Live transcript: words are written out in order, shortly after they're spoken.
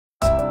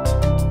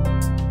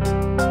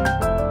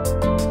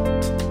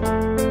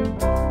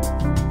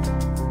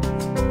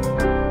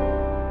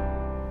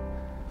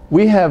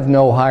We have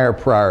no higher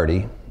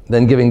priority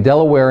than giving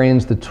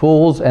Delawareans the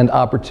tools and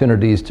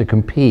opportunities to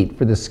compete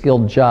for the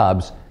skilled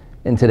jobs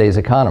in today's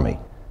economy.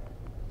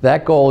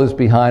 That goal is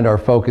behind our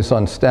focus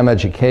on STEM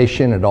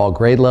education at all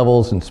grade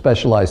levels and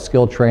specialized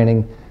skill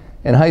training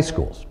in high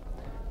schools.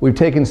 We've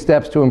taken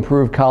steps to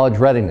improve college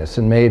readiness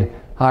and made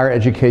higher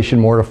education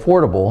more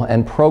affordable,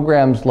 and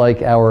programs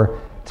like our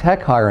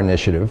Tech Hire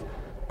initiative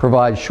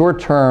provide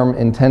short-term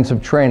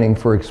intensive training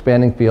for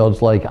expanding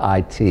fields like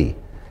IT.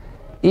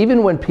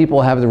 Even when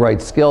people have the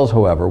right skills,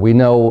 however, we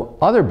know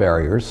other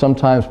barriers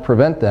sometimes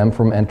prevent them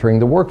from entering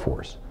the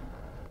workforce.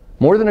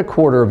 More than a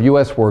quarter of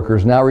U.S.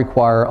 workers now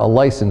require a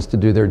license to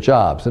do their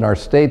jobs, and our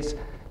state's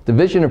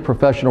Division of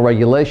Professional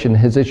Regulation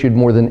has issued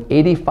more than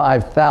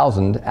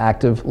 85,000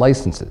 active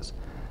licenses.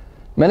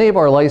 Many of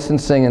our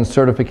licensing and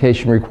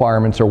certification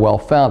requirements are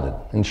well-founded,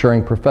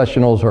 ensuring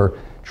professionals are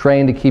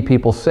trained to keep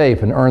people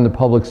safe and earn the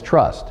public's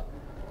trust.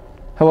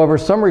 However,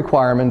 some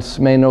requirements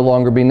may no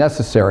longer be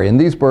necessary,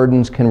 and these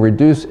burdens can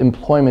reduce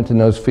employment in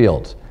those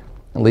fields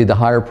and lead to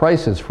higher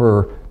prices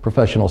for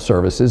professional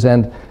services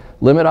and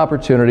limit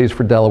opportunities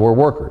for Delaware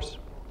workers.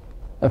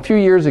 A few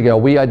years ago,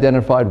 we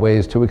identified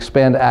ways to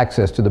expand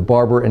access to the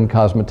barber and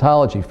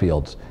cosmetology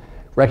fields,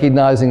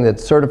 recognizing that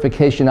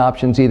certification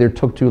options either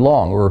took too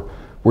long or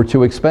were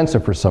too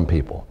expensive for some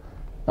people.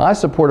 I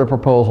support a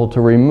proposal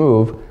to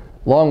remove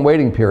long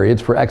waiting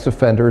periods for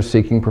ex-offenders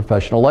seeking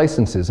professional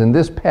licenses. And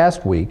this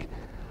past week,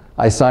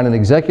 I signed an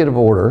executive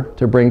order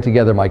to bring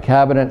together my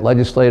cabinet,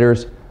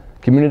 legislators,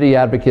 community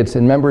advocates,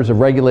 and members of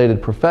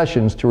regulated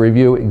professions to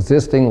review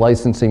existing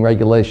licensing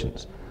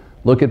regulations,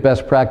 look at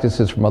best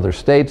practices from other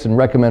states, and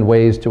recommend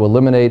ways to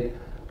eliminate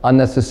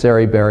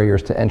unnecessary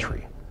barriers to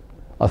entry.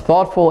 A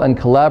thoughtful and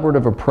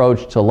collaborative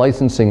approach to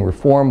licensing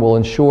reform will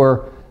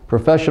ensure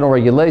professional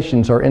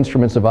regulations are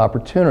instruments of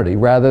opportunity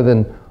rather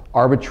than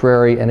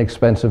arbitrary and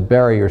expensive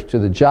barriers to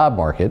the job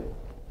market,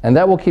 and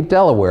that will keep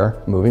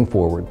Delaware moving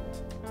forward.